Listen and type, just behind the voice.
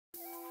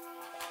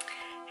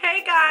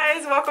Hey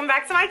guys, welcome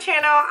back to my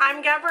channel.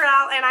 I'm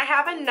Gabrielle and I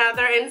have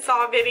another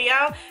install video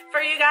for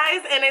you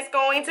guys, and it's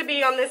going to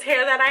be on this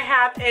hair that I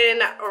have in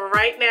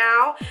right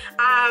now.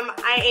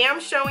 I am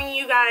showing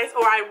you guys,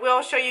 or I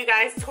will show you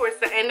guys towards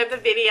the end of the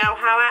video,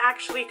 how I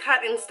actually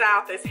cut and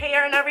style this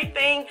hair and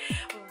everything.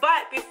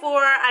 But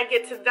before I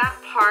get to that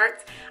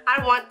part,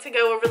 I want to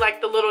go over like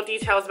the little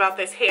details about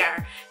this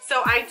hair.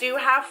 So I do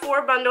have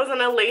 4 bundles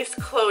and a lace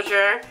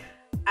closure.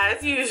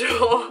 As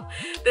usual,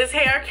 this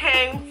hair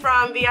came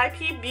from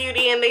VIP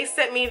Beauty and they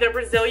sent me the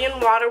Brazilian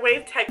water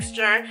wave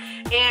texture,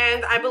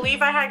 and I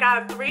believe I had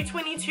got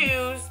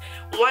 322s,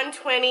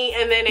 120,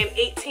 and then an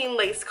 18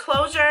 lace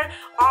closure.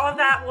 All of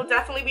that will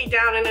definitely be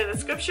down in the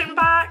description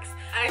box.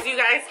 As you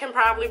guys can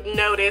probably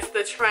notice,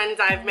 the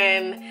trends I've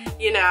been,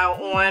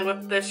 on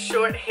with the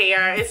short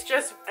hair. It's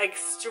just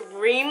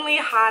extremely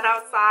hot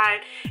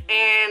outside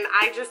and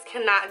I just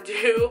cannot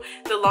do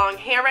the long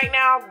hair right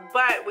now.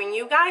 But when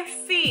you guys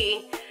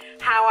see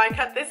how I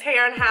cut this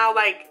hair and how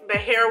like the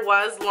hair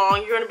was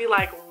long, you're gonna be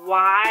like,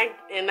 why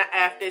in the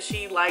F did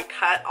she like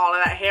cut all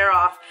of that hair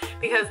off?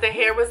 Because the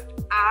hair was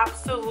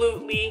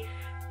absolutely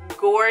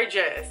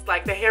gorgeous.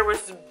 Like the hair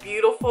was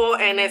beautiful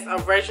and its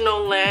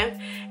original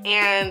length,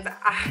 and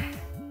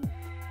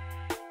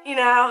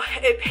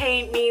it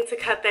pained me to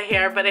cut the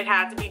hair, but it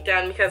had to be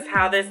done because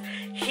how this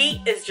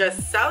heat is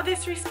just so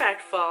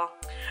disrespectful.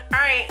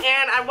 Alright,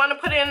 and I want to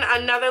put in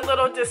another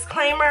little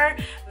disclaimer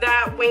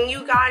that when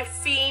you guys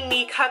see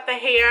me cut the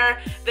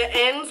hair, the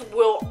ends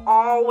will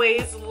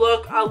always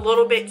look a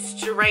little bit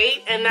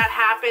straight, and that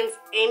happens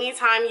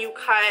anytime you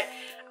cut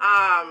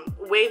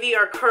wavy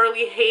or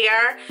curly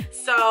hair.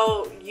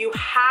 So you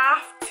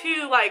have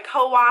to like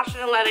co-wash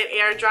and let it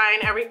air dry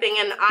and everything,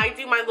 and I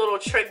do my little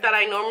trick that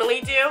I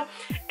normally do,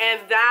 and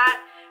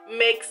that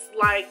makes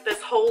like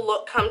this whole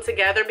look come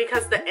together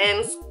because the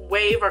ends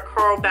wave or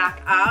curl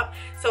back up,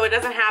 so it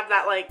doesn't have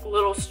that like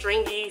little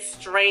stringy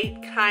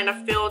straight kind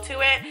of feel to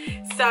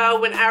it. So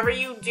whenever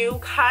you do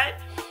cut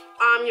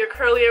your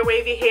curly or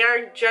wavy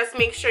hair, just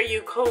make sure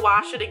you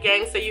co-wash it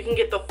again so you can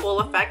get the full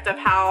effect of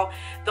how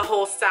the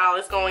whole style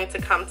is going to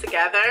come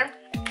together.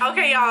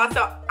 Okay y'all,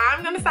 so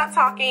I'm gonna stop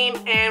talking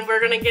and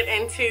we're gonna get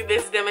into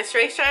this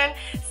demonstration.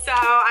 So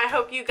I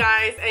hope you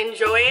guys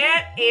enjoy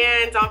it,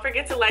 and don't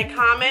forget to like,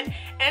 comment,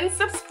 and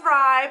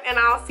subscribe, and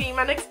I'll see you in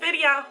my next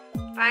video.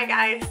 Bye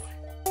guys.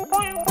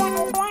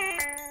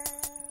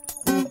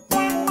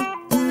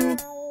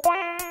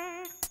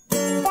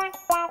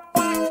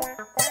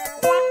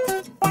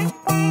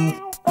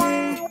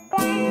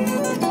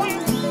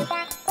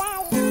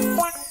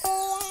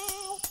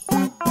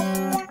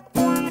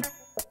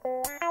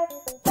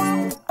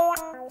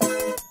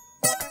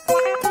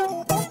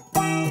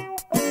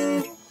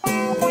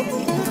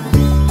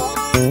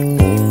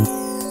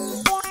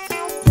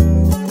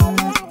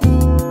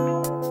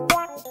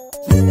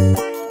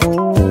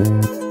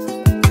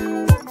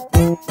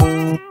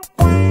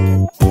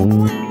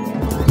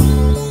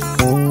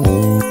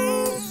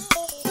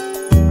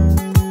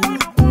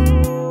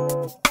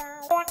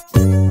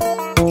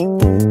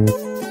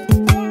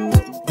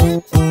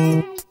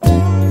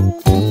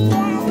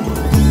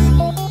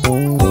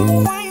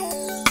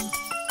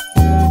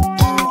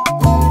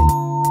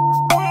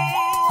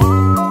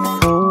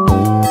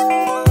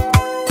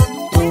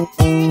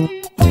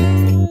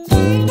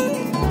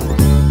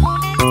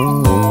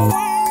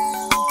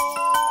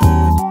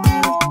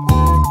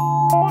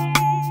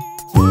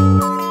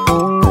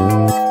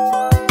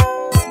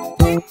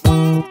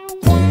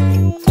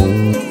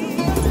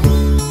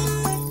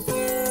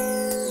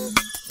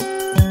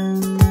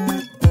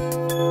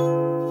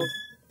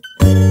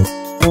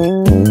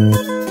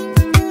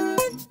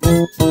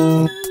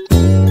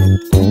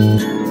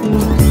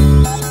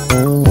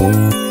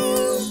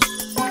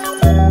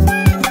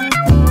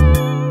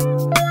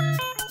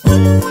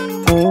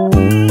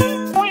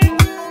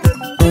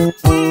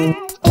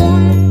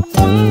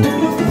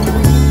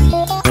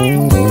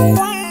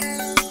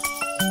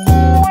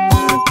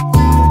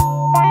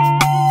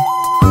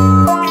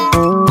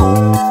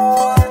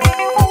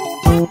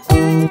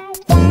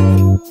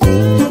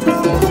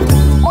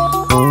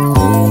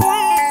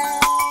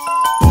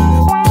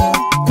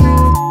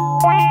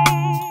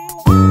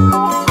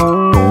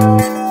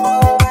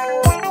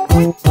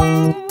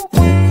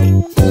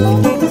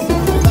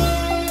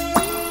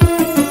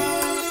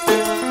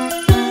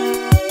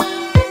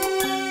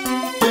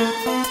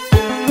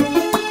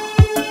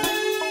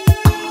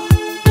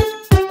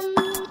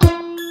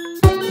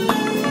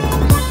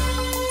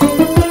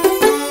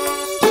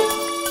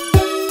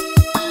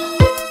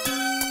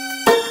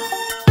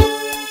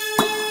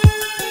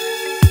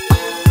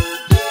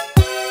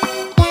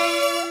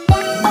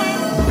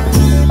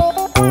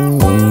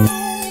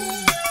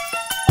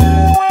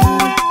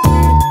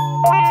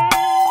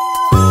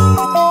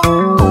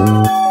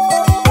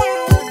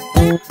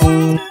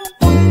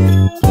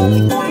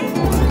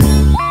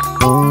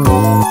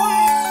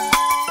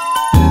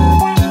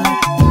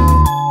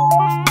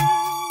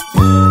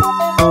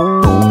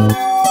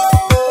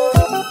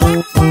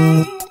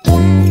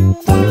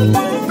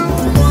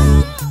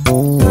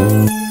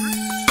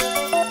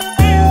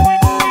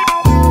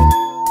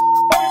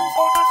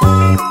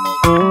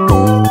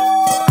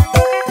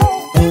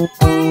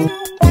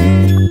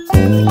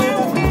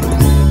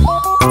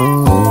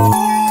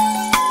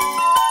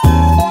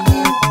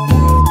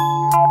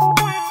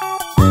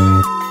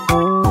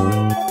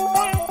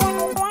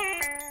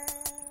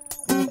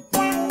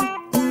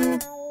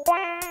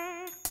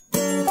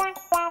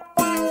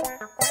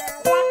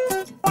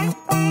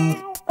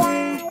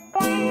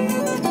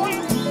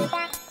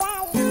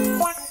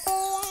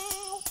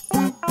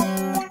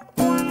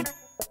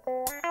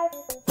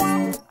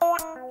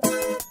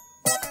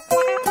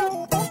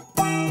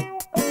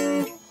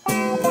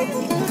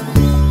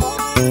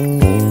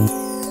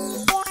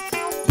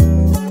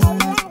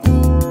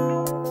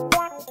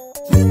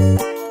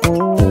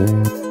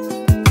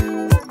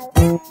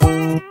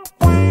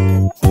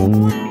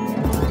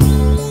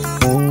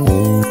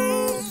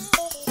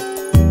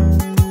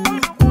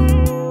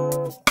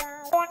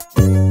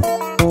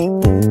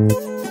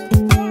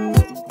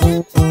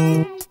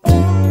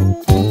 you.